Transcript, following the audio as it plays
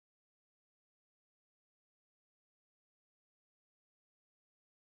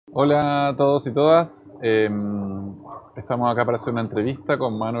Hola a todos y todas. Estamos acá para hacer una entrevista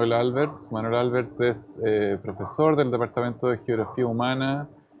con Manuel Aalbers. Manuel Aalbers es profesor del Departamento de Geografía Humana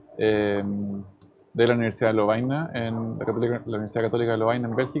de la Universidad de Lovaina, en la Universidad Católica de Lovaina,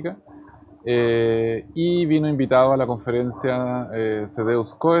 en Bélgica. Y vino invitado a la conferencia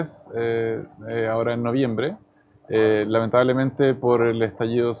Cedeus COES ahora en noviembre. Lamentablemente, por el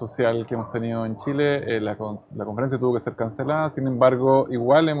estallido social que hemos tenido en Chile, la conferencia tuvo que ser cancelada. Sin embargo,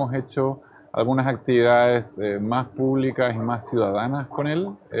 igual hemos hecho algunas actividades más públicas y más ciudadanas con él,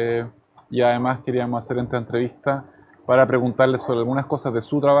 y además queríamos hacer esta entrevista para preguntarle sobre algunas cosas de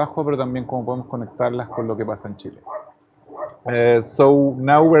su trabajo, pero también cómo podemos conectarlas con lo que pasa en Chile. So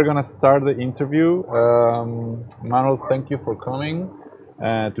now we're going to start the interview. Manuel, thank you for coming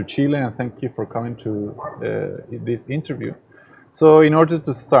to Chile, and thank you for coming to this interview. So in order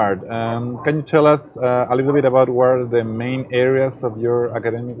to start, can you tell us a little bit about what are the main areas of your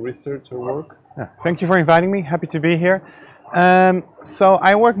academic research or work? Yeah, thank you for inviting me. Happy to be here. So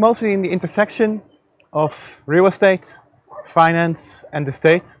I work mostly in the intersection of real estate, finance, and the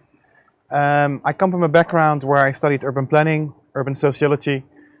state. I come from a background where I studied urban planning, urban sociology,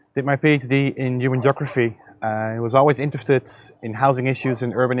 did my PhD in human geography. I was always interested in housing issues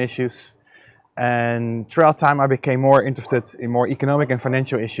and urban issues. And throughout time I became more interested in more economic and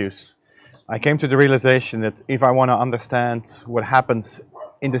financial issues. I came to the realization that if I want to understand what happens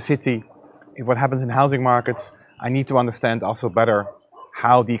in the city, what happens in housing markets, I need to understand also better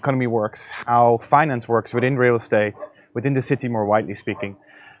how the economy works, how finance works within real estate, within the city more widely speaking.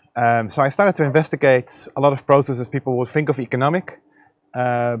 So I started to investigate a lot of processes people would think of economic,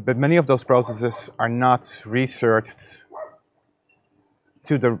 but many of those processes are not researched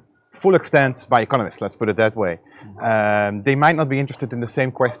to the full extent by economists, let's put it that way. They might not be interested in the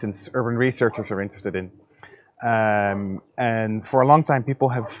same questions urban researchers are interested in. And for a long time people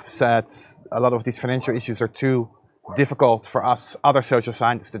have said a lot of these financial issues are too difficult for us other social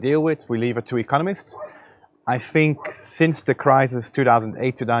scientists to deal with. We leave it to economists. I think since the crisis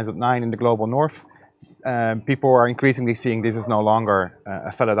 2008-2009 in the global north, people are increasingly seeing this is no longer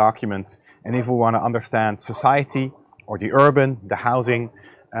a valid argument. And if we want to understand society or the urban, the housing,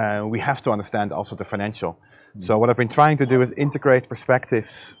 we have to understand also the financial. So what I've been trying to do is integrate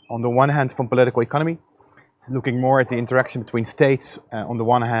perspectives on the one hand from political economy, looking more at the interaction between states on the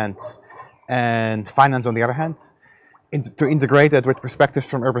one hand and finance on the other hand, to integrate that with perspectives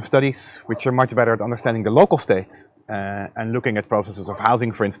from urban studies, which are much better at understanding the local state and looking at processes of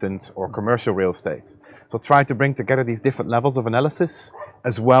housing, for instance, or commercial real estate. So try to bring together these different levels of analysis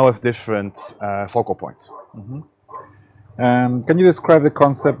as well as different focal points. Mm-hmm. Can you describe the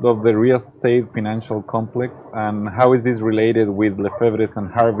concept of the real estate financial complex, and how is this related with Lefebvre's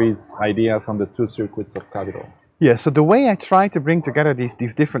and Harvey's ideas on the two circuits of capital? Yeah, so the way I try to bring together these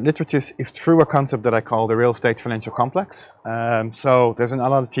different literatures is through a concept that I call the real estate financial complex. So there's an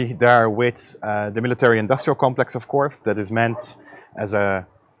analogy there with the military-industrial complex, of course, that is meant as a,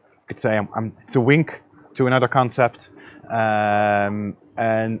 you could say, it's a wink to another concept. And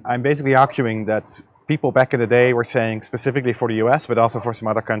I'm basically arguing that people back in the day were saying, specifically for the US, but also for some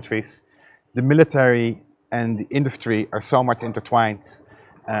other countries, the military and the industry are so much intertwined.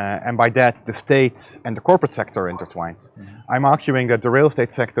 And by that, the state and the corporate sector are intertwined. Mm-hmm. I'm arguing that the real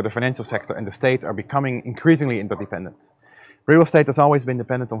estate sector, the financial sector, and the state are becoming increasingly interdependent. Real estate has always been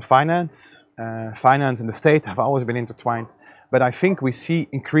dependent on finance. Finance and the state have always been intertwined. But I think we see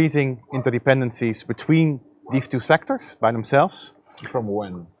increasing interdependencies between these two sectors by themselves. From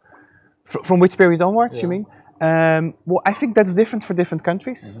when? From which period onwards, you mean? Well, I think that's different for different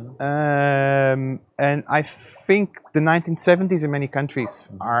countries. Mm-hmm. And I think the 1970s in many countries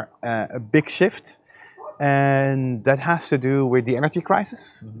are a big shift. And that has to do with the energy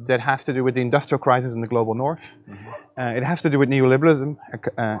crisis. Mm-hmm. That has to do with the industrial crisis in the global north. Mm-hmm. It has to do with neoliberalism,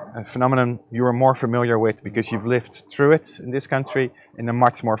 a phenomenon you are more familiar with because you've lived through it in this country in a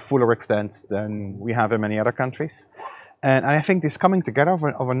much more fuller extent than we have in many other countries. And I think this coming together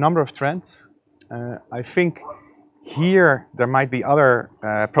of a number of trends. I think here there might be other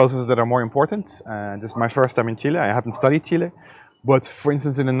processes that are more important. This is my first time in Chile. I haven't studied Chile. But for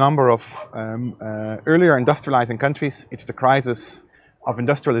instance, in a number of earlier industrializing countries, it's the crisis of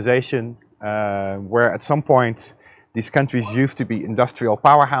industrialization, where at some point these countries used to be industrial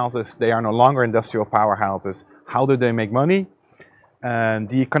powerhouses. They are no longer industrial powerhouses. How do they make money?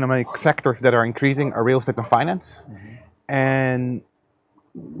 The economic sectors that are increasing are real estate and finance. Mm-hmm. And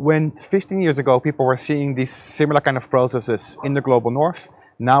when 15 years ago people were seeing these similar kind of processes in the global north,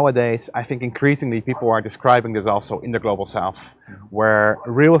 nowadays I think increasingly people are describing this also in the global south, where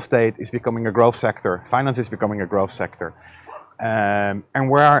real estate is becoming a growth sector, finance is becoming a growth sector. And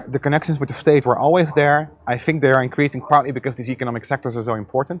where the connections with the state were always there, I think they are increasing partly because these economic sectors are so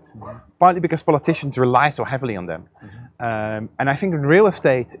important, partly because politicians rely so heavily on them. And I think in real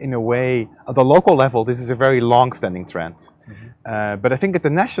estate, in a way, at the local level, this is a very long-standing trend. But I think at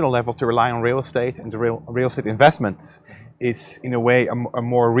the national level, to rely on real estate and the real estate investments is, in a way, a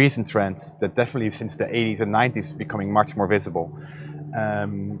more recent trend that definitely since the 80s and 90s is becoming much more visible.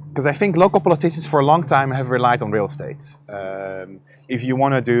 Because I think local politicians for a long time have relied on real estate. If you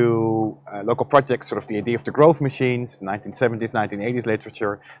want to do local projects, sort of the idea of the growth machines, 1970s, 1980s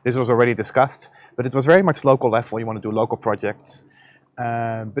literature, this was already discussed, but it was very much local level. You want to do local projects.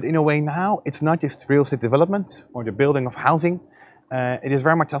 But in a way now, it's not just real estate development or the building of housing. It is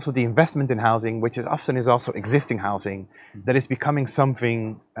very much also the investment in housing, which often is also existing housing, that is becoming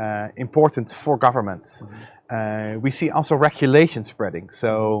something important for governments. We see also regulation spreading.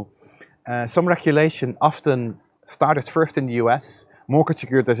 So some regulation often started first in the US. Mortgage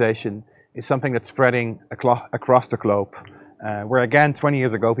securitization is something that's spreading across the globe. Where again, 20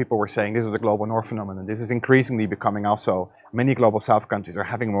 years ago, people were saying this is a global north phenomenon. This is increasingly becoming also, many global south countries are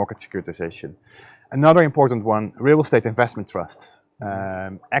having mortgage securitization. Another important one, real estate investment trusts.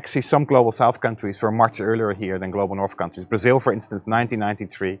 Actually, some global south countries were much earlier here than global north countries. Brazil, for instance,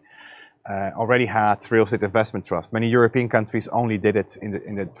 1993, already had real estate investment trust. Many European countries only did it in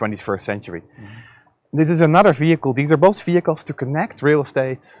the 21st century. This is another vehicle. These are both vehicles to connect real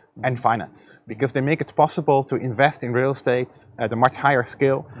estate and finance, because they make it possible to invest in real estate at a much higher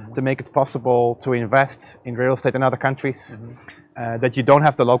scale, to make it possible to invest in real estate in other countries that you don't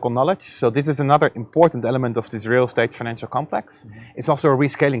have the local knowledge. So this is another important element of this real estate financial complex. It's also a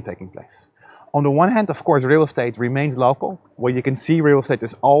rescaling taking place. On the one hand, of course, real estate remains local. Where you can see real estate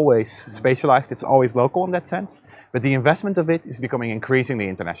is always spatialized, it's always local in that sense, but the investment of it is becoming increasingly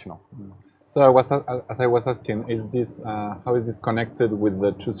international. So as I was asking, is this how is this connected with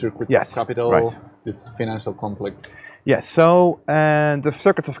the two circuits of capital, this financial complex? Yes. So the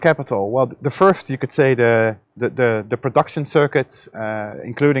circuits of capital. Well, the first you could say the production circuits,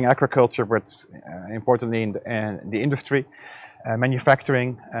 including agriculture, but importantly in the industry,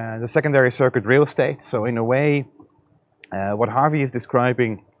 manufacturing. The secondary circuit, real estate. So in a way, what Harvey is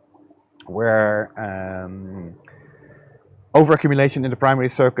describing, where overaccumulation in the primary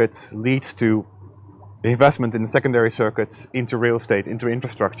circuits leads to investment in the secondary circuits into real estate, into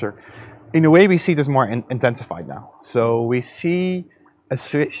infrastructure. In a way, we see this more intensified now. So we see a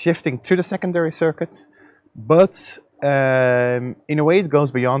shifting to the secondary circuits, but in a way it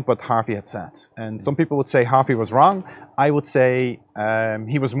goes beyond what Harvey had said. And some people would say Harvey was wrong. I would say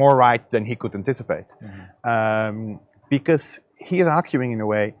he was more right than he could anticipate. Because he is arguing, in a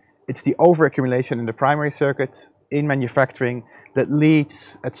way, it's the overaccumulation in the primary circuits in manufacturing that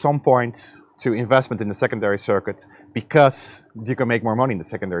leads at some point to investment in the secondary circuit, because you can make more money in the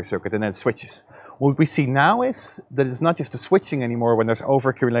secondary circuit, and then it switches. What we see now is that it's not just the switching anymore when there's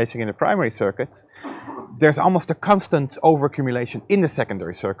overaccumulation in the primary circuit. There's almost a constant overaccumulation in the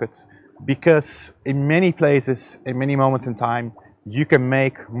secondary circuit, because in many places, in many moments in time, you can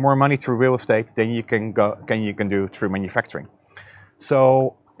make more money through real estate than you can do through manufacturing.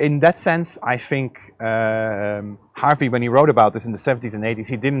 So in that sense, I think Harvey, when he wrote about this in the 70s and 80s,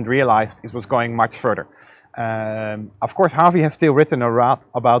 he didn't realize it was going much further. Of course, Harvey has still written a lot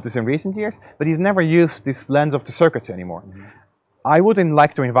about this in recent years, but he's never used this lens of the circuits anymore. I wouldn't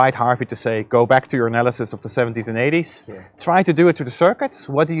like to invite Harvey to say, go back to your analysis of the 70s and 80s, try to do it to the circuits.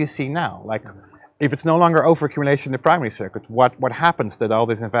 What do you see now? Like, if it's no longer overaccumulation in the primary circuit, what happens that all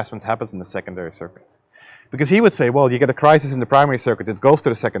this investment happens in the secondary circuits? Because he would say, well, you get a crisis in the primary circuit, it goes to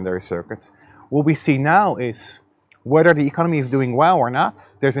the secondary circuit. What we see now is whether the economy is doing well or not,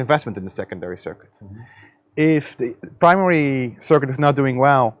 there's investment in the secondary circuit. If the primary circuit is not doing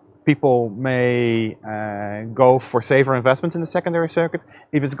well, people may go for safer investments in the secondary circuit.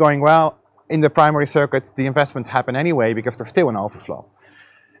 If it's going well in the primary circuit, the investments happen anyway because there's still an overflow.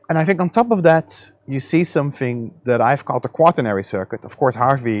 And I think on top of that, you see something that I've called the quaternary circuit. Of course,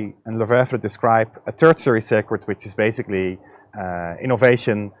 Harvey and Lefebvre describe a tertiary circuit, which is basically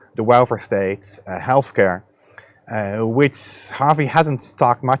innovation, the welfare state, healthcare, which Harvey hasn't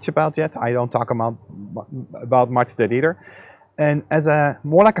talked much about yet. I don't talk about much that either. And as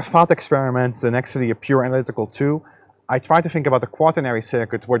more like a thought experiment than actually a pure analytical tool, I try to think about the quaternary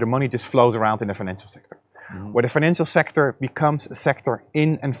circuit where the money just flows around in the financial sector. Where the financial sector becomes a sector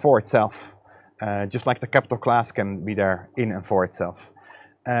in and for itself, just like the capital class can be there in and for itself.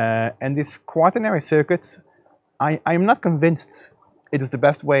 And this quaternary circuit, I'm not convinced it is the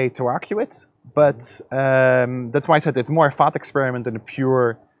best way to argue it, but that's why I said it's more a thought experiment than a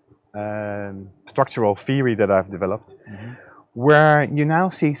pure structural theory that I've developed. where you now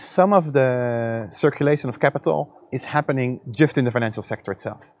see some of the circulation of capital is happening just in the financial sector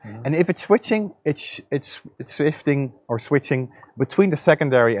itself. And if it's switching, it's shifting or switching between the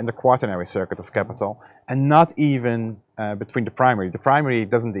secondary and the quaternary circuit of capital, and not even between the primary. The primary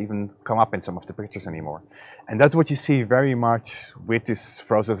doesn't even come up in some of the pictures anymore. And that's what you see very much with this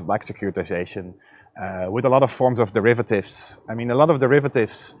process like securitization, with a lot of forms of derivatives. I mean, a lot of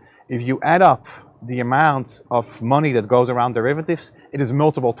derivatives, if you add up the amount of money that goes around derivatives, it is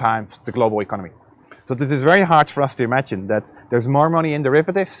multiple times the global economy. So this is very hard for us to imagine that there's more money in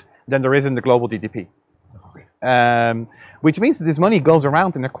derivatives than there is in the global GDP. Which means that this money goes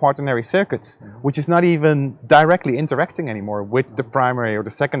around in a quaternary circuit, which is not even directly interacting anymore with the primary or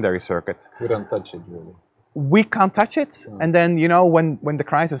the secondary circuit. We don't touch it, really. We can't touch it. And then, you know, when the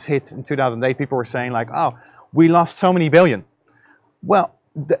crisis hit in 2008, people were saying like, oh, we lost so many billion. Well,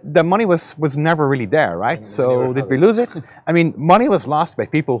 the money was never really there, right? So did we lose it? I mean, money was lost by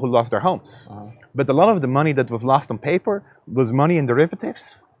people who lost their homes. But a lot of the money that was lost on paper was money in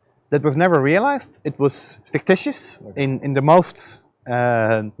derivatives that was never realized. It was fictitious in the most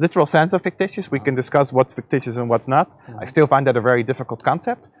literal sense of fictitious. We can discuss what's fictitious and what's not. I still find that a very difficult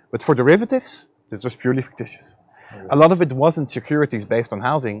concept. But for derivatives, this was purely fictitious. A lot of it wasn't securities based on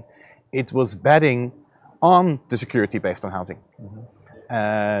housing. It was betting on the security based on housing.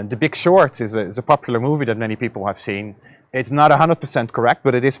 The Big Short is a popular movie that many people have seen. It's not 100% correct,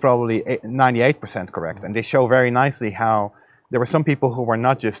 but it is probably 98% correct. And they show very nicely how there were some people who were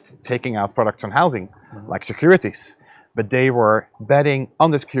not just taking out products on housing, like securities, but they were betting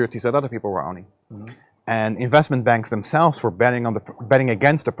on the securities that other people were owning. And investment banks themselves were betting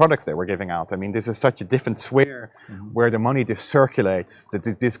against the products they were giving out. I mean, this is such a different sphere where the money just circulates, that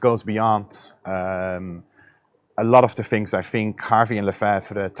this goes beyond a lot of the things I think Harvey and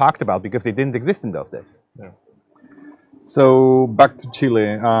Lefebvre talked about, because they didn't exist in those days. So back to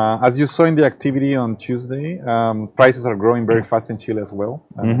Chile. As you saw in the activity on Tuesday, prices are growing very fast in Chile as well.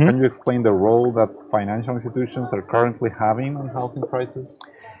 Can you explain the role that financial institutions are currently having on housing prices?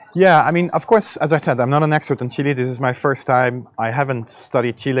 Yeah, I mean, of course, as I said, I'm not an expert in Chile. This is my first time. I haven't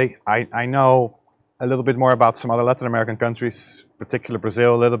studied Chile. I know a little bit more about some other Latin American countries, particularly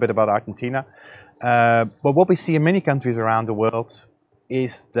Brazil, a little bit about Argentina. But what we see in many countries around the world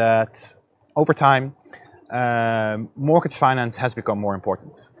is that over time, mortgage finance has become more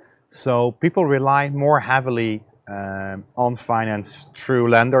important. So people rely more heavily on finance through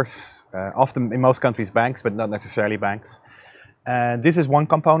lenders, often in most countries banks, but not necessarily banks. This is one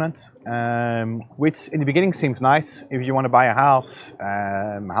component, which in the beginning seems nice. If you want to buy a house,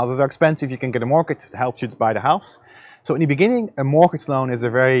 houses are expensive, you can get a mortgage, it helps you to buy the house. So in the beginning, a mortgage loan is a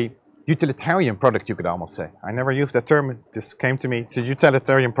very utilitarian product, you could almost say. I never used that term, it just came to me. It's a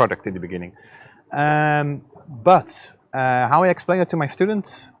utilitarian product in the beginning. But how I explain it to my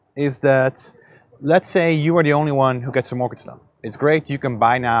students is that, let's say you are the only one who gets a mortgage loan. It's great, you can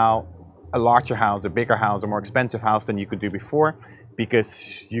buy now a larger house, a bigger house, a more expensive house than you could do before,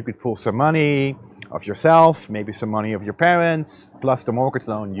 because you could pull some money of yourself, maybe some money of your parents, plus the mortgage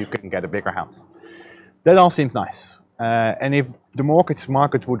loan, you can get a bigger house. That all seems nice. And if the mortgage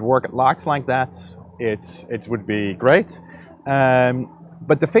market would work at large like that, it would be great.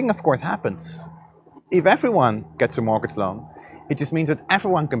 But the thing, of course, happens. If everyone gets a mortgage loan, it just means that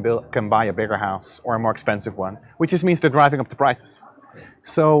everyone can buy a bigger house or a more expensive one, which just means they're driving up the prices.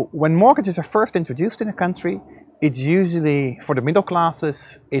 So when mortgages are first introduced in a country, it's usually, for the middle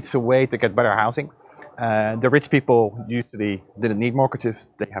classes, it's a way to get better housing. The rich people usually didn't need mortgages,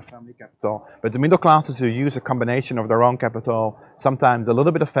 they have family capital. But the middle classes who use a combination of their own capital, sometimes a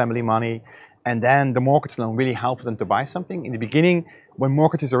little bit of family money, and then the mortgage loan really helps them to buy something. In the beginning, when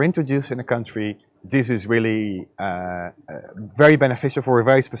mortgages are introduced in a country, this is really very beneficial for a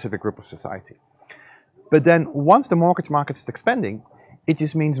very specific group of society. But then once the mortgage market is expanding, it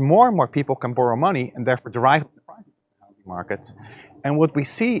just means more and more people can borrow money and therefore drive up the prices of the housing market. And what we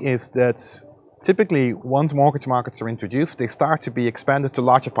see is that typically once mortgage markets are introduced, they start to be expanded to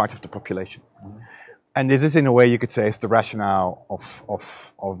larger parts of the population. And this is, in a way, you could say, is the rationale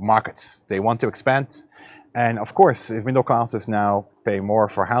of markets. They want to expand. And of course, if middle classes now pay more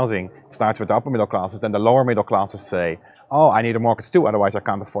for housing, it starts with the upper middle classes, then the lower middle classes say, oh, I need a mortgage too, otherwise I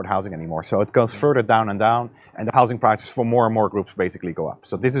can't afford housing anymore. So it goes further down, and the housing prices for more and more groups basically go up.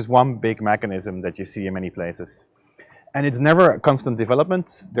 So this is one big mechanism that you see in many places. And it's never a constant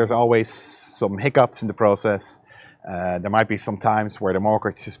development. There's always some hiccups in the process. There might be some times where the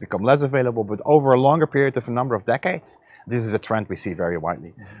mortgages become less available, but over a longer period of a number of decades, this is a trend we see very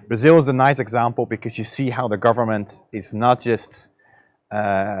widely. Brazil is a nice example because you see how the government is not just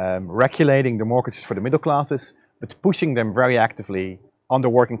regulating the mortgages for the middle classes, but pushing them very actively on the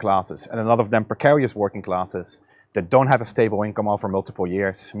working classes, and a lot of them precarious working classes that don't have a stable income over multiple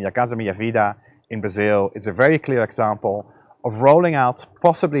years. Minha Casa Minha Vida in Brazil is a very clear example of rolling out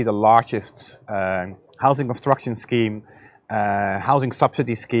possibly the largest housing construction scheme, housing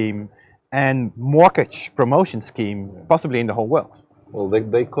subsidy scheme, and mortgage promotion scheme possibly in the whole world. Well,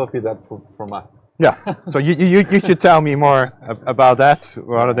 they copy that from us. Yeah, so you should tell me more about that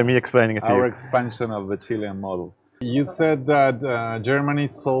rather than me explaining it to you. Our expansion of the Chilean model. You said that Germany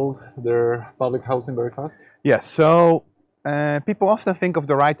sold their public housing very fast? Yes, so people often think of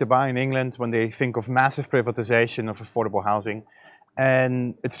the right to buy in England when they think of massive privatization of affordable housing.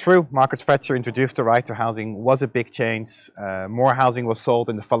 And it's true, Margaret Thatcher introduced the right to housing, was a big change. More housing was sold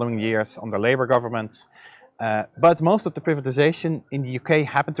in the following years under Labour governments. But most of the privatization in the UK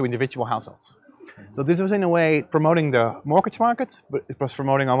happened to individual households. So this was in a way promoting the mortgage market, but it was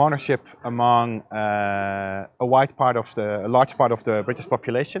promoting home ownership among a large part of the British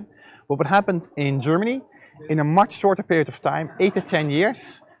population. But what happened in Germany, in a much shorter period of time, 8 to 10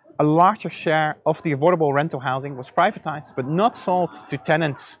 years, a larger share of the affordable rental housing was privatized, but not sold to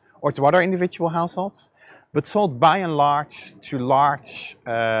tenants or to other individual households, but sold by and large to large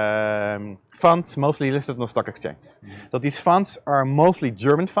funds, mostly listed on the stock exchange. So these funds are mostly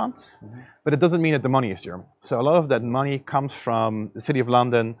German funds, but it doesn't mean that the money is German. So a lot of that money comes from the City of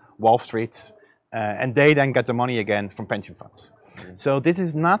London, Wall Street, and they then get the money again from pension funds. So this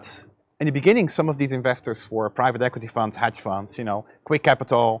is not, in the beginning, some of these investors were private equity funds, hedge funds, quick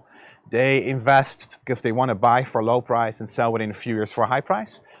capital. They invest because they want to buy for a low price and sell within a few years for a high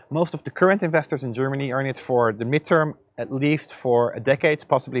price. Most of the current investors in Germany earn it for the midterm, at least for a decade,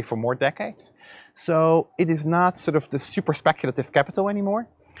 possibly for more decades. So it is not sort of the super speculative capital anymore,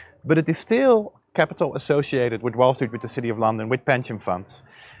 but it is still capital associated with Wall Street, with the City of London, with pension funds.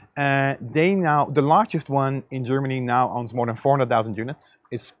 The largest one in Germany now owns more than 400,000 units.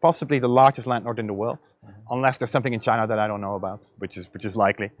 It's possibly the largest landlord in the world, unless there's something in China that I don't know about, which is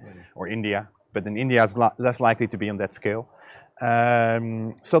likely, or India. But in India, it's less likely to be on that scale.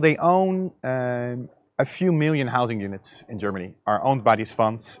 So they own a few million housing units in Germany, are owned by these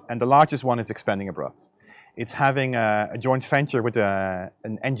funds, and the largest one is expanding abroad. It's having a joint venture with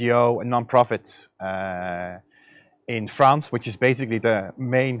an NGO, a non-profit in France, which is basically the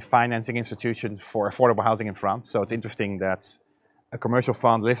main financing institution for affordable housing in France. So it's interesting that a commercial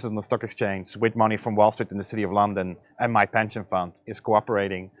fund listed on the stock exchange with money from Wall Street and the City of London and my pension fund is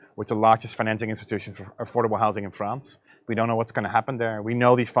cooperating with the largest financing institution for affordable housing in France. We don't know what's going to happen there. We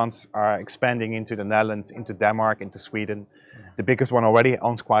know these funds are expanding into the Netherlands, into Denmark, into Sweden. The biggest one already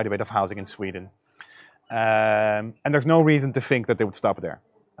owns quite a bit of housing in Sweden. And there's no reason to think that they would stop there.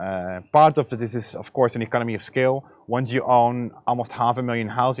 Part of this is, of course, an economy of scale. Once you own almost 500,000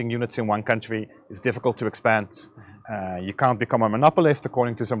 housing units in one country, it's difficult to expand. You can't become a monopolist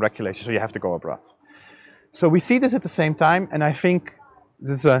according to some regulations, so you have to go abroad. So we see this at the same time, and I think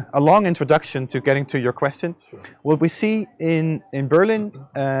this is a long introduction to getting to your question. Sure. What we see in Berlin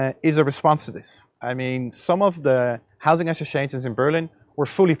is a response to this. I mean, some of the housing associations in Berlin were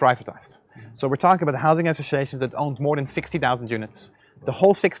fully privatized. So we're talking about housing associations that owned more than 60,000 units. The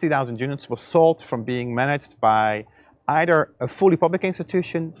whole 60,000 units was sold from being managed by either a fully public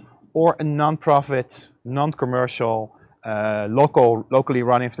institution or a non-profit, non-commercial, locally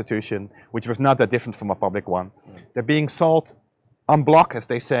run institution, which was not that different from a public one. They're being sold en bloc, as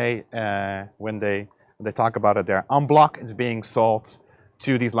they say when they talk about it there. En bloc is being sold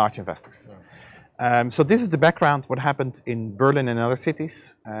to these large investors. So this is the background, what happened in Berlin and other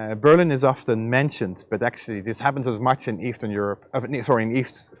cities. Berlin is often mentioned, but actually this happens as much in Eastern Europe, in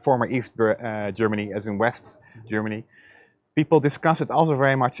former East Germany as in West Germany. People discuss it also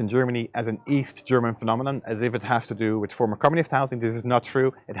very much in Germany as an East German phenomenon, as if it has to do with former communist housing. This is not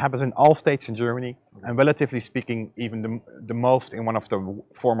true. It happens in all states in Germany, and relatively speaking, even the most in one of the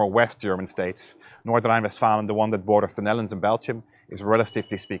former West German states. North Rhine-Westphalia, the one that borders the Netherlands and Belgium, is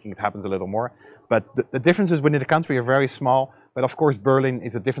relatively speaking, it happens a little more. But the differences within the country are very small. But of course, Berlin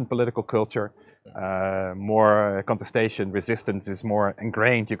is a different political culture. More contestation, resistance is more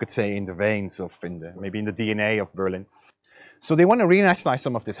ingrained, you could say, in the veins of, maybe in the DNA of Berlin. So they want to renationalize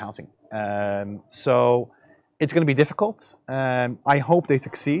some of this housing. So it's going to be difficult. I hope they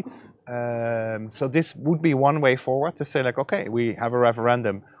succeed. So this would be one way forward to say, like, okay, we have a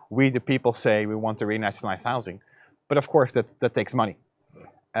referendum. We, the people, say we want to renationalize housing. But of course, that takes money.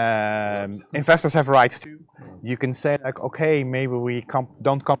 Investors have rights too. You can say, like, okay, maybe we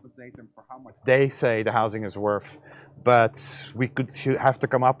don't compensate them for how much they say the housing is worth, but we could have to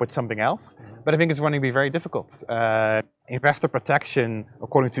come up with something else. But I think it's going to be very difficult. Investor protection,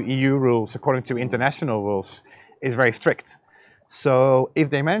 according to EU rules, according to international rules, is very strict. So if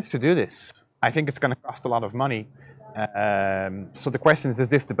they manage to do this, I think it's going to cost a lot of money. So the question is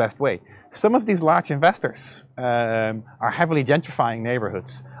this the best way? Some of these large investors are heavily gentrifying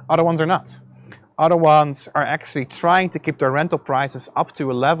neighborhoods. Other ones are not. Other ones are actually trying to keep their rental prices up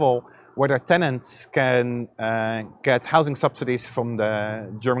to a level where their tenants can get housing subsidies from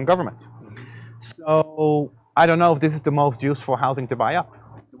the German government. So I don't know if this is the most useful housing to buy up.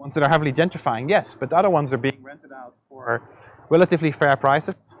 The ones that are heavily gentrifying, yes, but the other ones are being rented out for relatively fair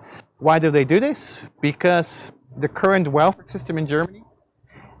prices. Why do they do this? Because the current welfare system in Germany,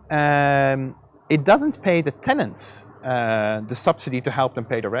 it doesn't pay the tenants the subsidy to help them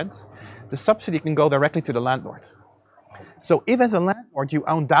pay the rent. The subsidy can go directly to the landlord. So if as a landlord you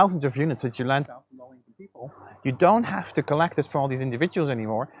own thousands of units that you lend out to low-income people, you don't have to collect it from all these individuals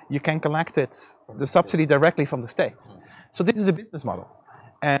anymore. You can collect it, the subsidy directly from the state. So this is a business model.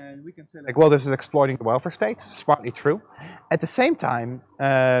 And we can say like, well, this is exploiting the welfare state. It's partly true. At the same time,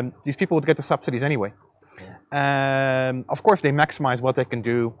 these people would get the subsidies anyway. Of course, they maximize what they can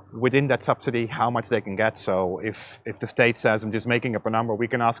do within that subsidy, how much they can get. So if the state says, I'm just making up a number, we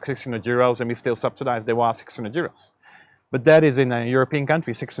can ask 600 euros and we still subsidize, they will ask 600 euros. But that is in a European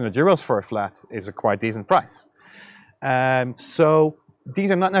country, 600 euros for a flat is a quite decent price. So these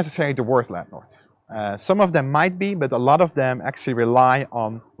are not necessarily the worst landlords. Some of them might be, but a lot of them actually rely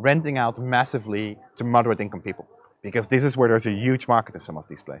on renting out massively to moderate income people, because this is where there's a huge market in some of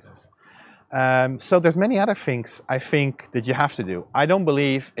these places. So there's many other things I think that you have to do. I don't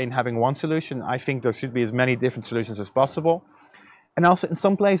believe in having one solution. I think there should be as many different solutions as possible. And also in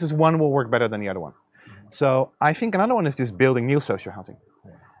some places, one will work better than the other one. So I think another one is just building new social housing,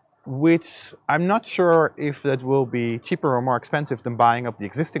 which I'm not sure if that will be cheaper or more expensive than buying up the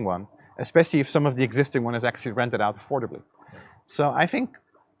existing one, especially if some of the existing one is actually rented out affordably. So I think,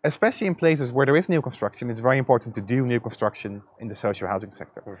 especially in places where there is new construction, it's very important to do new construction in the social housing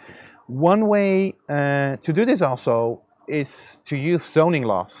sector. Perfect. One way to do this also is to use zoning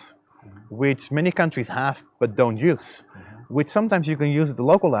laws, which many countries have but don't use, which sometimes you can use at the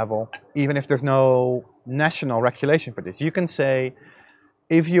local level, even if there's no national regulation for this. You can say,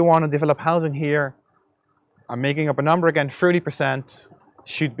 if you want to develop housing here, I'm making up a number again, 30%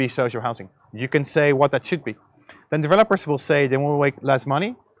 should be social housing. You can say what that should be. Then developers will say they will make less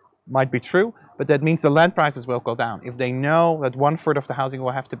money, might be true, but that means the land prices will go down. If they know that 1/3 of the housing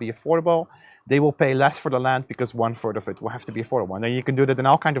will have to be affordable, they will pay less for the land because 1/3 of it will have to be affordable. And then you can do that in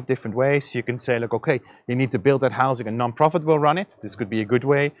all kinds of different ways. You can say, like, okay, you need to build that housing, a non-profit will run it. This could be a good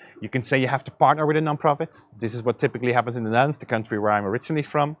way. You can say you have to partner with a non-profit. This is what typically happens in the Netherlands, the country where I'm originally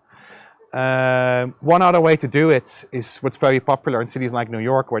from. One other way to do it is what's very popular in cities like New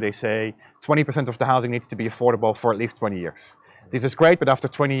York, where they say 20% of the housing needs to be affordable for at least 20 years. This is great, but after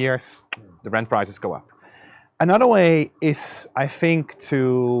 20 years, the rent prices go up. Another way is, I think,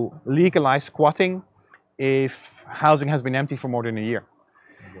 to legalize squatting if housing has been empty for more than a year.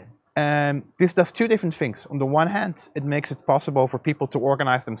 This does two different things. On the one hand, it makes it possible for people to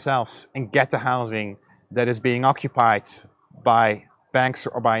organize themselves and get the housing that is being occupied by banks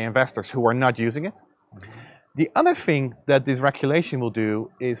or by investors who are not using it. The other thing that this regulation will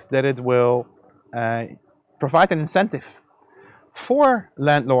do is that it will provide an incentive for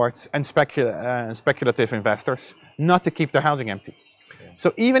landlords and speculative investors not to keep their housing empty.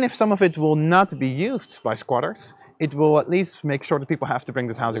 So even if some of it will not be used by squatters, it will at least make sure that people have to bring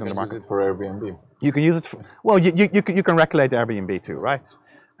this housing on the market. Use it for Airbnb. You can use it for, well, you can regulate Airbnb too, right?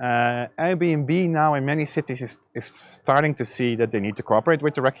 Airbnb now in many cities is starting to see that they need to cooperate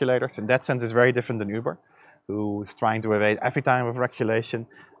with the regulators. In that sense, it's very different than Uber, who is trying to evade every time with regulation.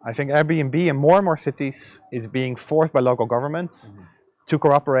 I think Airbnb in more and more cities is being forced by local governments to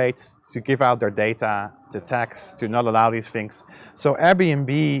cooperate, to give out their data, to tax, to not allow these things. So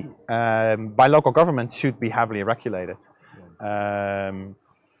Airbnb by local governments should be heavily regulated.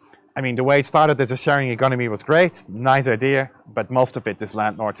 I mean, the way it started as a sharing economy was great, nice idea, but most of it is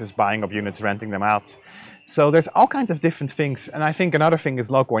landlords just buying up units, renting them out. So there's all kinds of different things, and I think another thing is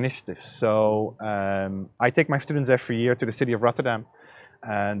local initiatives. So I take my students every year to the city of Rotterdam,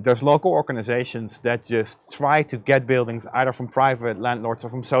 and there's local organizations that just try to get buildings either from private landlords or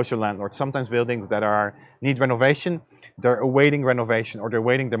from social landlords, sometimes buildings that need renovation, they're awaiting renovation or they're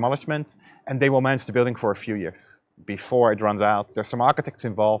awaiting demolishment, and they will manage the building for a few years before it runs out. There's some architects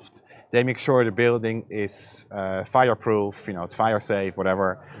involved. They make sure the building is fireproof, it's fire safe,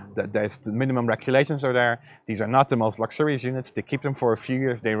 whatever. There's the minimum regulations are there. These are not the most luxurious units. They keep them for a few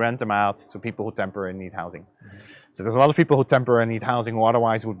years. They rent them out to people who temporarily need housing. So there's a lot of people who temporarily need housing who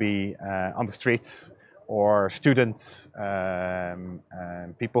otherwise would be on the streets or students,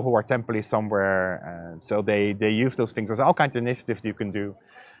 people who are temporarily somewhere. So they use those things. There's all kinds of initiatives you can do.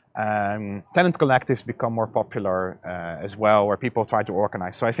 Tenant collectives become more popular as well, where people try to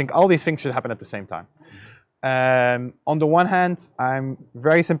organize. So I think all these things should happen at the same time. On the one hand, I'm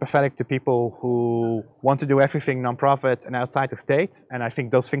very sympathetic to people who want to do everything non-profit and outside the state, and I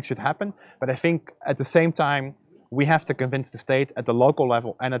think those things should happen. But I think at the same time, we have to convince the state at the local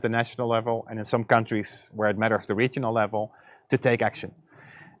level and at the national level, and in some countries where it matters, the regional level, to take action.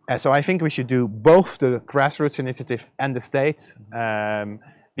 So I think we should do both the grassroots initiative and the state,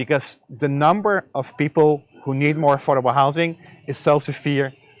 because the number of people who need more affordable housing is so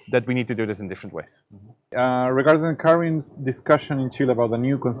severe that we need to do this in different ways. Regarding the current discussion in Chile about the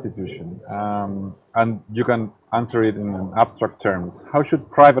new constitution, and you can answer it in abstract terms, how should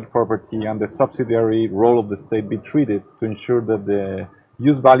private property and the subsidiary role of the state be treated to ensure that the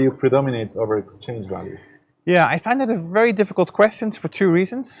use value predominates over exchange value? Yeah, I find that a very difficult question for two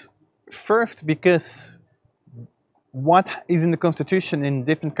reasons. First, because what is in the constitution in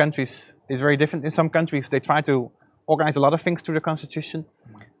different countries is very different. In some countries, they try to organize a lot of things through the constitution.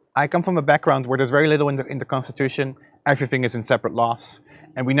 I come from a background where there's very little in the constitution. Everything is in separate laws,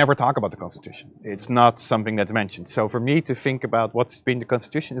 and we never talk about the constitution. It's not something that's mentioned. So for me to think about what's been the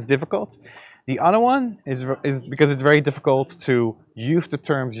constitution is difficult. The other one is because it's very difficult to use the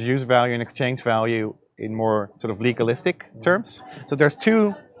terms use value and exchange value in more sort of legalistic terms. So there's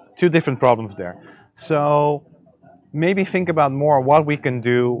two different problems there. So maybe think about more what we can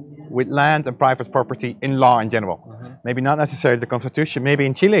do with land and private property in law in general. Maybe not necessarily the constitution. Maybe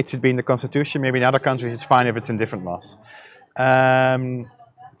in Chile it should be in the constitution. Maybe in other countries it's fine if it's in different laws.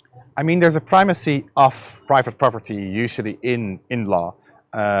 I mean, there's a primacy of private property usually in law.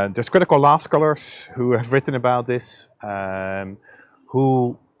 There's critical law scholars who have written about this,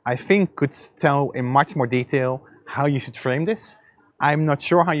 who I think could tell in much more detail how you should frame this. I'm not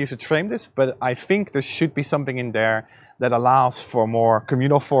sure how you should frame this, but I think there should be something in there that allows for more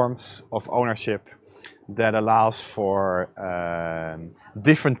communal forms of ownership, that allows for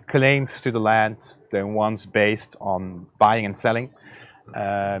different claims to the land than ones based on buying and selling.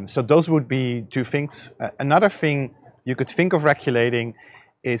 So those would be two things. Another thing you could think of regulating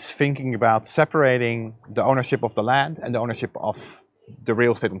is thinking about separating the ownership of the land and the ownership of the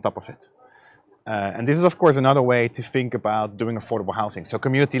real estate on top of it. And this is, of course, another way to think about doing affordable housing. So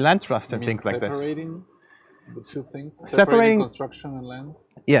community land trusts and things like this. Separating the two things? Separating construction and land?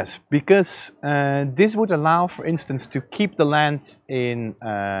 Yes, because this would allow, for instance, to keep the land in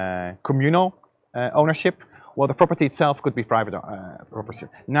communal ownership, while the property itself could be private property.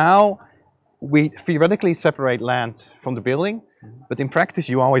 Now, we theoretically separate land from the building, but in practice,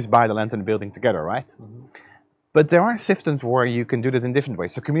 you always buy the land and the building together, right? But there are systems where you can do this in different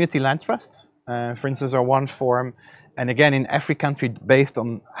ways. So community land trusts, for instance, are one form. And again, in every country, based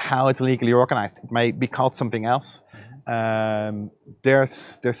on how it's legally organized, it may be called something else.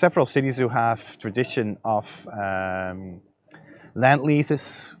 There's several cities who have tradition of land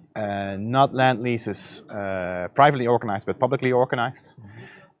leases, not land leases privately organized, but publicly organized,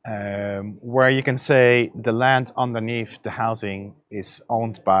 where you can say the land underneath the housing is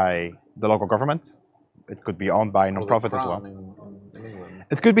owned by the local government. It could be owned by a non-profit as well.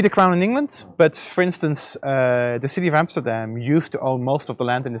 It could be the Crown in England, but for instance, the city of Amsterdam used to own most of the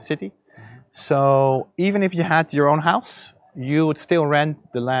land in the city. So even if you had your own house, you would still rent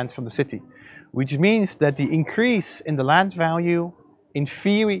the land from the city, which means that the increase in the land value, in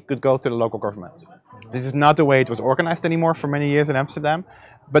theory, could go to the local government. This is not the way it was organized anymore for many years in Amsterdam,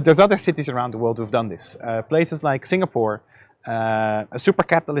 but there's other cities around the world who've done this. Places like Singapore, a super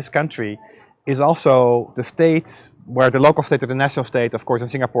capitalist country, is also the state where the local state and the national state, of course, in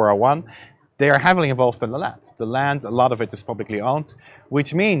Singapore are one. They are heavily involved in the land. The land, a lot of it is publicly owned,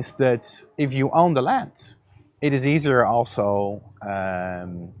 which means that if you own the land, it is easier also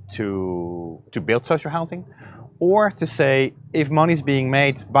to build social housing, or to say if money is being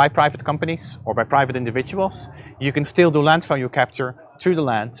made by private companies or by private individuals, you can still do land value capture through the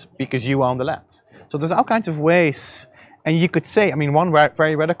land because you own the land. So there's all kinds of ways. And you could say, I mean, one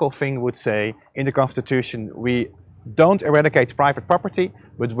very radical thing would say in the Constitution, we don't eradicate private property,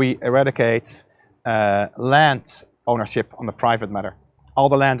 but we eradicate land ownership on the private matter. All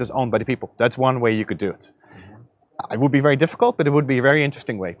the land is owned by the people. That's one way you could do it. It would be very difficult, but it would be a very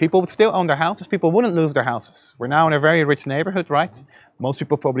interesting way. People would still own their houses. People wouldn't lose their houses. We're now in a very rich neighborhood, right? Most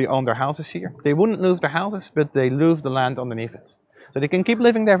people probably own their houses here. They wouldn't lose their houses, but they lose the land underneath it. So they can keep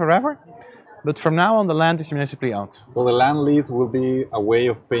living there forever. But from now on, the land is municipally owned. So the land lease will be a way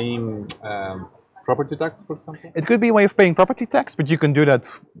of paying property tax, for example? It could be a way of paying property tax, but you can do that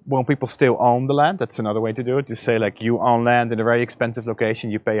when people still own the land. That's another way to do it. You say like you own land in a very expensive location,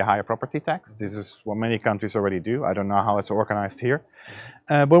 you pay a higher property tax. This is what many countries already do. I don't know how it's organized here.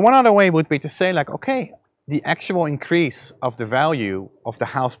 But one other way would be to say like, okay, the actual increase of the value of the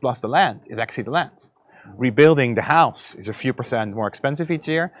house plus the land is actually the land. Rebuilding the house is a few percent more expensive each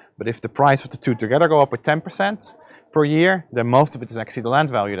year, but if the price of the two together go up with 10% per year, then most of it is actually the land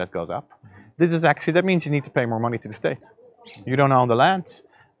value that goes up. This is actually, that means you need to pay more money to the state. You don't own the land,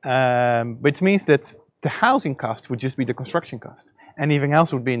 which means that the housing cost would just be the construction cost. Anything else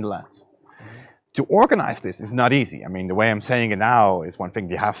would be in the land. To organize this is not easy. I mean, the way I'm saying it now is one thing.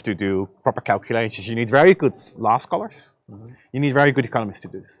 You have to do proper calculations. You need very good law scholars. You need very good economists to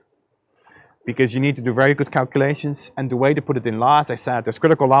do this. Because you need to do very good calculations. And the way to put it in law, as I said, there's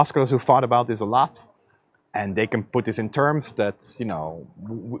critical law scholars who thought about this a lot. And they can put this in terms that, you know,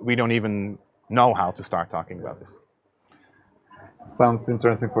 we don't even know how to start talking about this. Sounds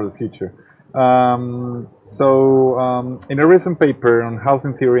interesting for the future. In a recent paper on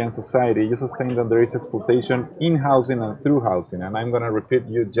housing theory and society, you sustain that there is exploitation in housing and through housing. And I'm going to repeat,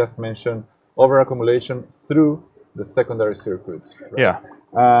 you just mentioned overaccumulation through the secondary circuits. Right? Yeah.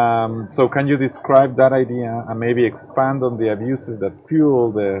 So can you describe that idea and maybe expand on the abuses that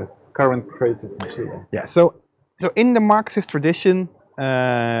fuel the current crisis in Chile? Yeah, so in the Marxist tradition,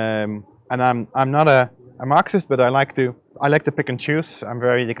 and I'm not a Marxist, but I like to pick and choose. I'm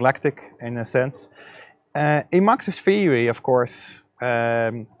very eclectic in a sense. In Marxist theory, of course,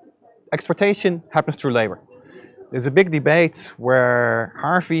 exploitation happens through labor. There's a big debate where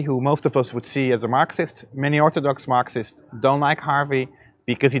Harvey, who most of us would see as a Marxist, many Orthodox Marxists don't like Harvey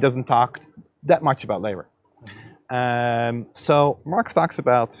because he doesn't talk that much about labor. So Marx talks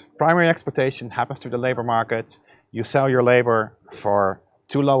about primary exploitation happens through the labor market. You sell your labor for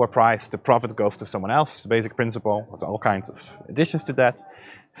too low a price, the profit goes to someone else. The basic principle. There's all kinds of additions to that.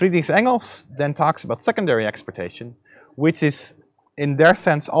 Friedrich Engels then talks about secondary exploitation, which is in their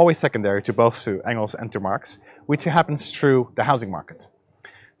sense always secondary to both to Engels and to Marx, which happens through the housing market.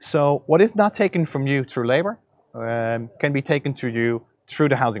 So what is not taken from you through labor can be taken to you through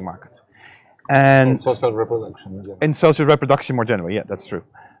the housing market. And social reproduction in general. In social reproduction more generally, yeah, that's true.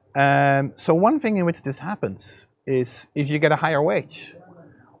 So one thing in which this happens is if you get a higher wage,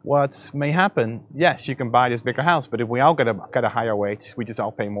 what may happen, yes, you can buy this bigger house, but if we all get a higher wage, we just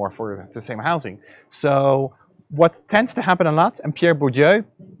all pay more for the same housing. So what tends to happen a lot, and Pierre Bourdieu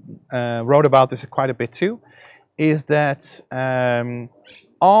wrote about this quite a bit too, is that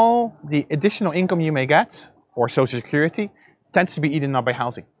all the additional income you may get, or social security, tends to be eaten up by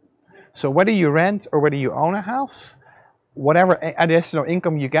housing. So whether you rent or whether you own a house, whatever additional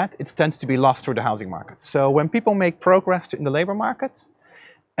income you get, it tends to be lost through the housing market. So when people make progress in the labor market,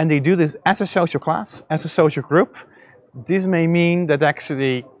 and they do this as a social class, as a social group, this may mean that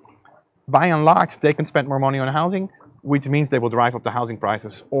actually, by and large, they can spend more money on housing, which means they will drive up the housing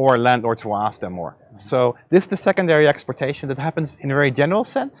prices, or landlords will ask them more. So this is the secondary exploitation that happens in a very general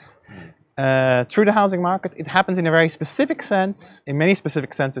sense. Through the housing market, it happens in a very specific sense, in many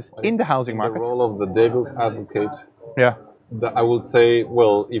specific senses, in the housing market. The role of the devil's advocate. Yeah. I would say,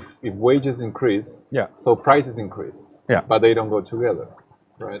 well, if wages increase, yeah, so prices increase, yeah, but they don't go together,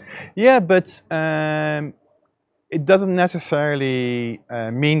 right? Yeah, but it doesn't necessarily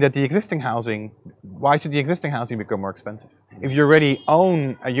mean that the existing housing. Why should the existing housing become more expensive? If you already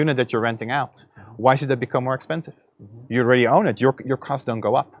own a unit that you're renting out, why should that become more expensive? You already own it. Your costs don't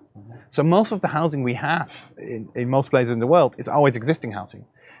go up. So most of the housing we have in most places in the world is always existing housing.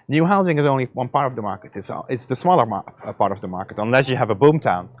 New housing is only one part of the market. It's the smaller part of the market, unless you have a boom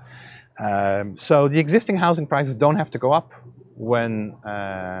town. So the existing housing prices don't have to go up when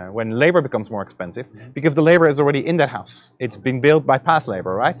labor becomes more expensive, because the labor is already in that house. It's been built by past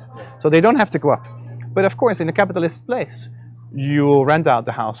labor, right? So they don't have to go up. But of course, in a capitalist place, you will rent out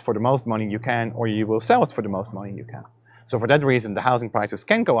the house for the most money you can, or you will sell it for the most money you can. So for that reason, the housing prices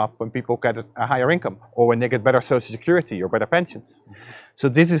can go up when people get a higher income, or when they get better social security or better pensions. So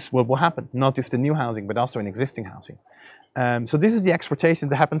this is what will happen, not just in new housing, but also in existing housing. So this is the exploitation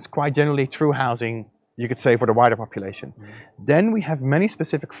that happens quite generally through housing, you could say, for the wider population. Then we have many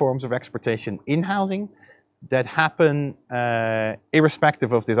specific forms of exploitation in housing that happen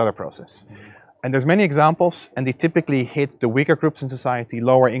irrespective of this other process. And there's many examples, and they typically hit the weaker groups in society,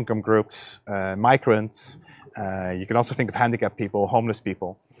 lower income groups, migrants. You can also think of handicapped people, homeless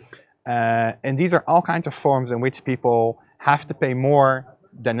people. And these are all kinds of forms in which people have to pay more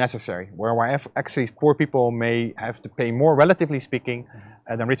than necessary, where actually poor people may have to pay more, relatively speaking,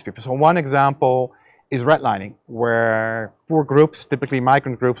 than rich people. So one example is redlining, where poor groups, typically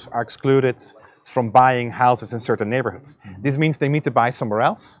migrant groups, are excluded from buying houses in certain neighborhoods. This means they need to buy somewhere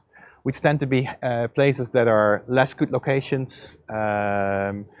else, which tend to be places that are less good locations,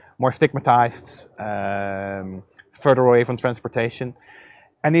 more stigmatized, further away from transportation.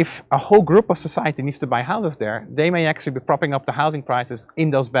 And if a whole group of society needs to buy houses there, they may actually be propping up the housing prices in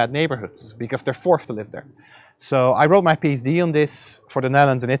those bad neighborhoods because they're forced to live there. So I wrote my PhD on this for the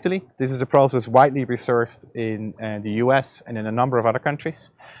Netherlands and Italy. This is a process widely researched in the US and in a number of other countries.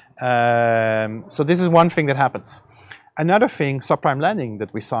 So this is one thing that happens. Another thing, subprime lending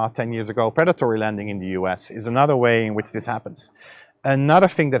that we saw 10 years ago, predatory lending in the US, is another way in which this happens. Another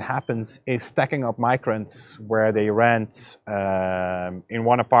thing that happens is stacking up migrants where they rent in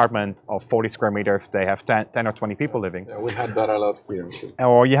one apartment of 40 square meters, they have 10 or 20 people living. Yeah, we had that a lot here.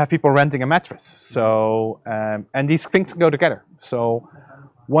 Or you have people renting a mattress. So, and these things go together. So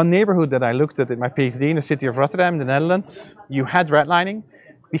one neighborhood that I looked at in my PhD in the city of Rotterdam, the Netherlands, you had redlining.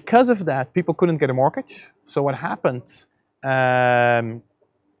 Because of that, people couldn't get a mortgage. So what happened,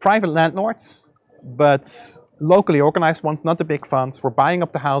 private landlords, but locally organized ones, not the big funds, were buying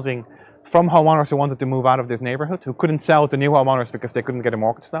up the housing from homeowners who wanted to move out of this neighborhood, who couldn't sell to new homeowners because they couldn't get a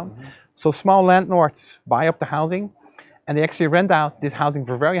mortgage down. So small landlords buy up the housing, and they actually rent out this housing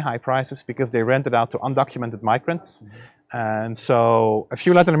for very high prices because they rent it out to undocumented migrants. And so a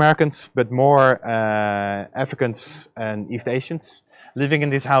few Latin Americans, but more Africans and East Asians living in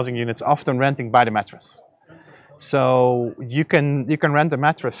these housing units, often renting by the mattress. So you can rent a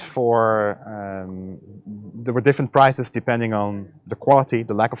mattress for, there were different prices depending on the quality,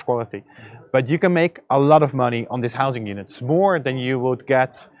 the lack of quality, but you can make a lot of money on these housing units, more than you would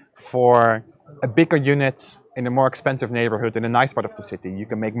get for a bigger unit in a more expensive neighborhood in a nice part of the city. You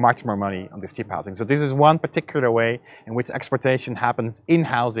can make much more money on this cheap housing. So this is one particular way in which exploitation happens in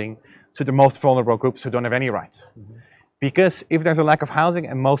housing to the most vulnerable groups who don't have any rights. Because if there's a lack of housing,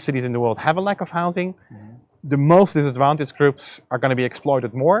 and most cities in the world have a lack of housing, the most disadvantaged groups are going to be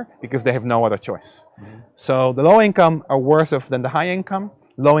exploited more because they have no other choice. So the low income are worse off than the high income.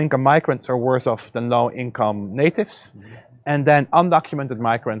 Low income migrants are worse off than low income natives. And then undocumented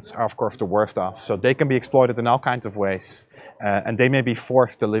migrants are of course the worst off. So they can be exploited in all kinds of ways. And they may be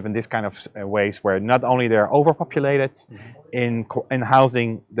forced to live in this kind of ways where not only they're overpopulated in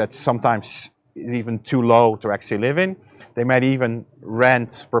housing that's sometimes even too low to actually live in, they might even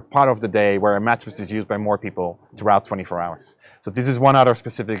rent for part of the day where a mattress is used by more people throughout 24 hours. So this is one other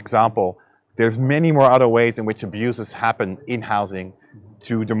specific example. There's many more other ways in which abuses happen in housing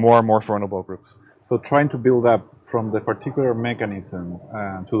to the more and more vulnerable groups. So trying to build up from the particular mechanism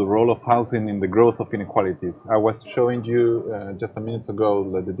to the role of housing in the growth of inequalities. I was showing you just a minute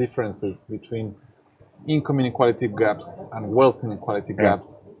ago the differences between income inequality gaps and wealth inequality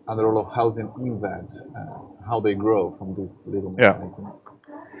gaps and the role of housing in that, how they grow from these little mechanisms.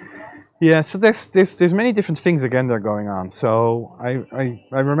 Yeah, so there's many different things again that are going on. So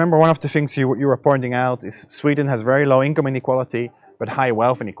I remember one of the things you were pointing out is Sweden has very low income inequality but high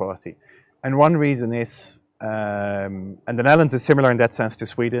wealth inequality. And one reason is, and the Netherlands is similar in that sense to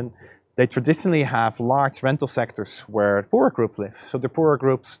Sweden, they traditionally have large rental sectors where poorer groups live. So the poorer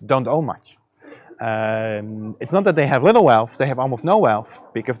groups don't own much. It's not that they have little wealth, they have almost no wealth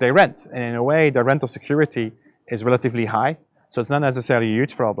because they rent. And in a way, their rental security is relatively high. So it's not necessarily a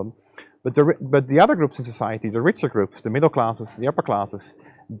huge problem. But the other groups in society, the richer groups, the middle classes, the upper classes,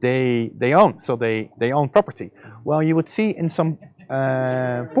 they own. So they own property. Well, you would see in some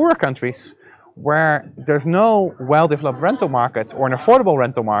poorer countries where there's no well-developed rental market or an affordable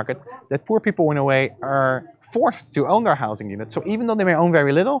rental market, that poor people in a way are forced to own their housing units. So even though they may own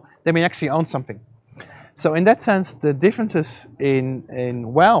very little, they may actually own something. So in that sense, the differences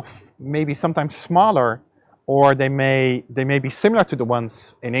in wealth may be sometimes smaller, or they may be similar to the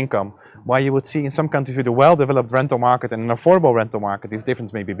ones in income, while you would see in some countries with a well-developed rental market and an affordable rental market, these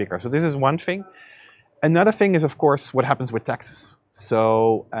differences may be bigger. So this is one thing. Another thing is, of course, what happens with taxes.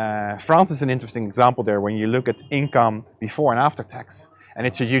 So France is an interesting example there when you look at income before and after tax. And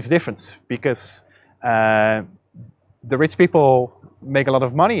it's a huge difference because the rich people make a lot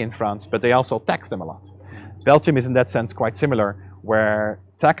of money in France, but they also tax them a lot. Belgium is in that sense quite similar, where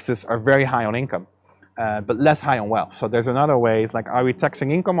taxes are very high on income, but less high on wealth. So there's another way, it's like, are we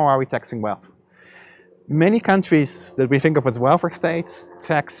taxing income or are we taxing wealth? Many countries that we think of as welfare states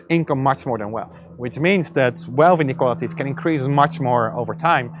tax income much more than wealth, which means that wealth inequalities can increase much more over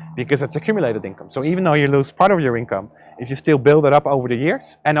time because it's accumulated income. So even though you lose part of your income, if you still build it up over the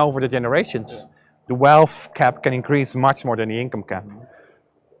years and over the generations, the wealth cap can increase much more than the income cap.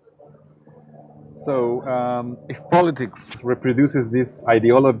 So, if politics reproduces this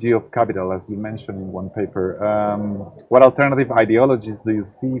ideology of capital, as you mentioned in one paper, what alternative ideologies do you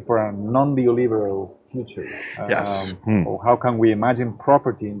see for a non-neoliberal future? Yes. Or how can we imagine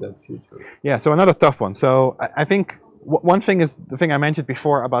property in that future? Yeah, so another tough one. So I think one thing is the thing I mentioned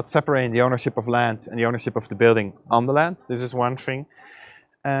before about separating the ownership of land and the ownership of the building on the land. This is one thing.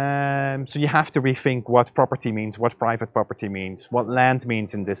 So you have to rethink what property means, what private property means, what land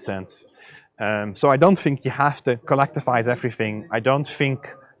means in this sense. So I don't think you have to collectivize everything. I don't think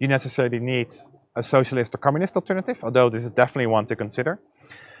you necessarily need a socialist or communist alternative, although this is definitely one to consider.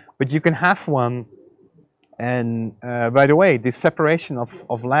 But you can have one. And by the way, this separation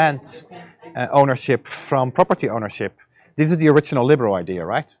of land ownership from property ownership, this is the original liberal idea,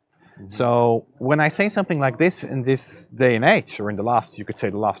 right? So when I say something like this in this day and age, or in the last, you could say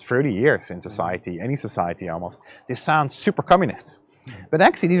the last 30 years in society, any society almost, this sounds super communist. But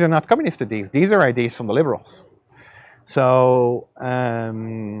actually, these are not communist ideas. These are ideas from the liberals. So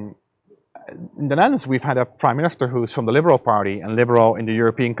in the Netherlands, we've had a prime minister who's from the Liberal Party, and liberal in the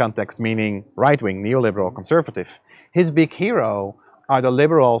European context, meaning right-wing, neoliberal, conservative. His big hero are the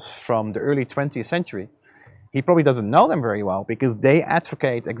liberals from the early 20th century. He probably doesn't know them very well because they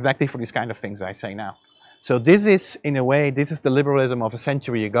advocate exactly for these kind of things I say now. So this is, in a way, this is the liberalism of a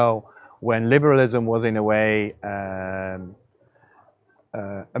century ago, when liberalism was, in a way,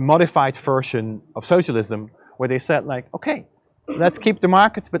 a modified version of socialism, where they said, like, okay, let's keep the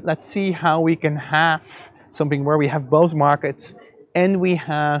markets, but let's see how we can have something where we have both markets and we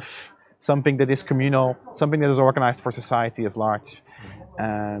have something that is communal, something that is organized for society at large.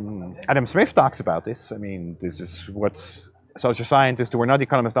 Adam Smith talks about this. I mean, this is what social scientists who are not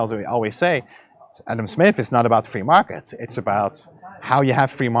economists always say. Adam Smith is not about free markets. It's about how you have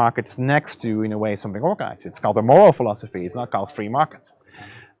free markets next to, in a way, something organized. It's called a moral philosophy. It's not called free markets.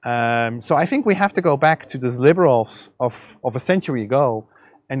 So I think we have to go back to these liberals of a century ago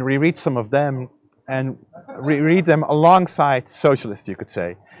and reread some of them and reread them alongside socialists, you could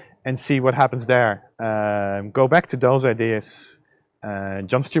say, and see what happens there. Go back to those ideas.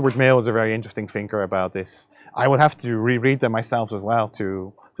 John Stuart Mill is a very interesting thinker about this. I will have to reread them myself as well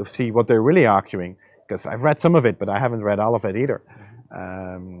to see what they're really arguing, because I've read some of it, but I haven't read all of it either.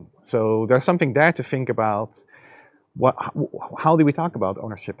 So there's something there to think about. How do we talk about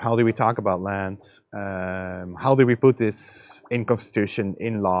ownership? How do we talk about land? How do we put this in constitution,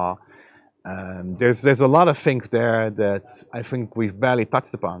 in law? There's a lot of things there that I think we've barely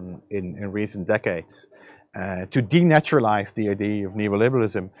touched upon in recent decades to denaturalize the idea of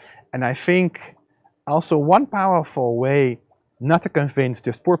neoliberalism. And I think also one powerful way not to convince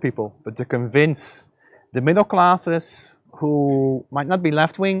just poor people, but to convince the middle classes who might not be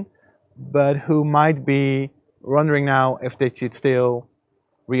left-wing, but who might be wondering now if they should still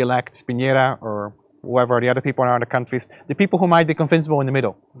re-elect Piñera or whoever the other people are in the countries, the people who might be convincible in the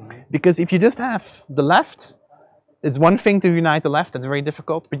middle. Because if you just have the left, it's one thing to unite the left, that's very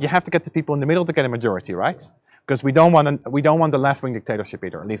difficult, but you have to get the people in the middle to get a majority, right? Because we don't want the left-wing dictatorship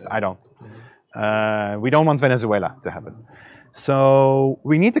either, at least I don't. We don't want Venezuela to happen. So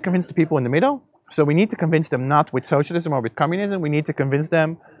we need to convince the people in the middle. So we need to convince them not with socialism or with communism, we need to convince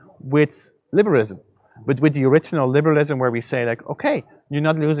them with liberalism. But with the original liberalism where we say, like, okay, you're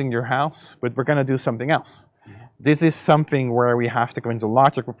not losing your house, but we're going to do something else. This is something where we have to convince a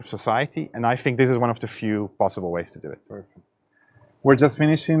larger group of society, and I think this is one of the few possible ways to do it. Perfect. We're just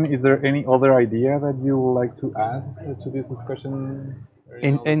finishing. Is there any other idea that you would like to add to this discussion?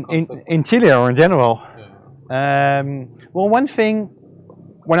 In Chile or in general? Yeah. Well, one thing,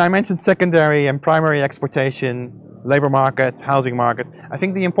 when I mentioned secondary and primary exportation, labor market, housing market, I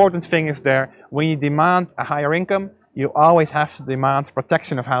think the important thing is there, when you demand a higher income, you always have to demand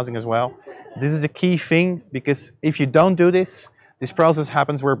protection of housing as well. This is a key thing, because if you don't do this, this process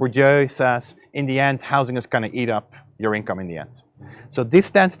happens where Bourdieu says, in the end, housing is going to eat up your income in the end. So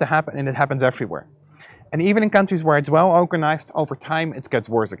this tends to happen, and it happens everywhere. And even in countries where it's well organized, over time, it gets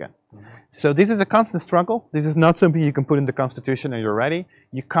worse again. So this is a constant struggle. This is not something you can put in the constitution and you're ready.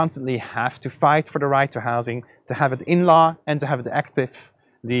 You constantly have to fight for the right to housing, to have it in law and to have it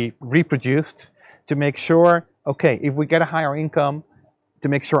actively reproduced, to make sure, okay, if we get a higher income, to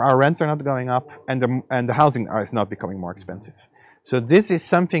make sure our rents are not going up and the housing is not becoming more expensive. So this is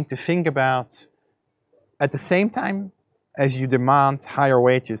something to think about at the same time as you demand higher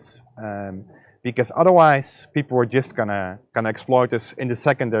wages, because otherwise people are just gonna exploit this in the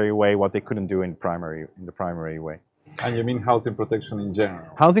secondary way what they couldn't do in the primary way. And you mean housing protection in general?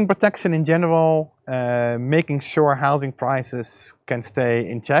 Housing protection in general, making sure housing prices can stay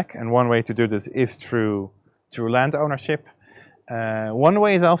in check, and one way to do this is through land ownership. One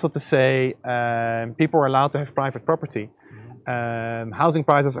way is also to say people are allowed to have private property. Housing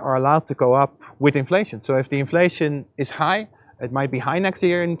prices are allowed to go up with inflation. So if the inflation is high, it might be high next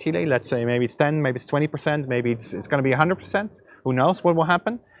year in Chile. Let's say maybe it's 10, maybe it's 20%, maybe it's going to be 100%. Who knows what will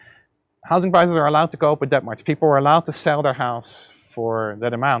happen? Housing prices are allowed to go up with that much. People are allowed to sell their house for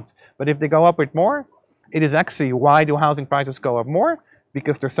that amount. But if they go up with more, it is actually, why do housing prices go up more?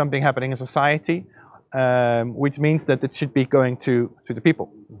 Because there's something happening in society, which means that it should be going to the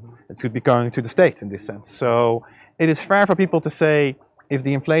people. It should be going to the state in this sense. So it is fair for people to say, if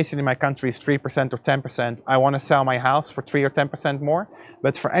the inflation in my country is 3% or 10%, I want to sell my house for 3 or 10% more.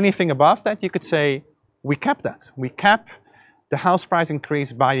 But for anything above that, you could say, we cap that. We cap the house price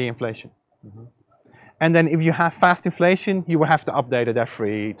increase by the inflation. And then if you have fast inflation, you will have to update it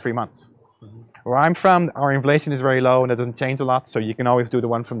every 3 months. Where I'm from, our inflation is very low and it doesn't change a lot, so you can always do the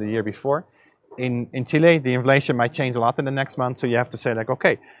one from the year before. In Chile, the inflation might change a lot in the next month, so you have to say like,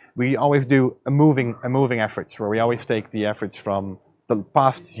 okay, we always do a moving average, where we always take the average from the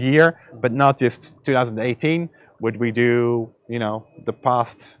past year, but not just 2018. Would we do, you know, the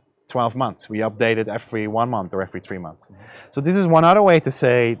past 12 months? We update it every 1 month or every 3 months. So this is one other way to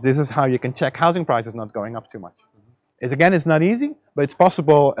say, this is how you can check housing prices not going up too much. Again, it's not easy, but it's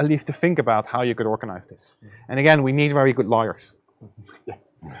possible at least to think about how you could organize this. And again, we need very good lawyers. Yeah,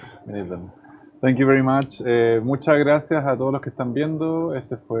 we need them. Thank you very much. Muchas gracias a todos los que están viendo.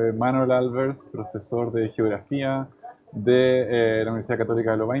 Este fue Manuel Aalbers, profesor de geografía de la Universidad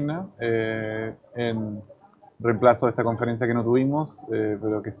Católica de Lovaina, en reemplazo de esta conferencia que no tuvimos,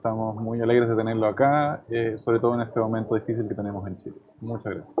 pero que estamos muy alegres de tenerlo acá, sobre todo en este momento difícil que tenemos en Chile.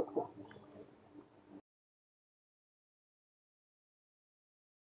 Muchas gracias.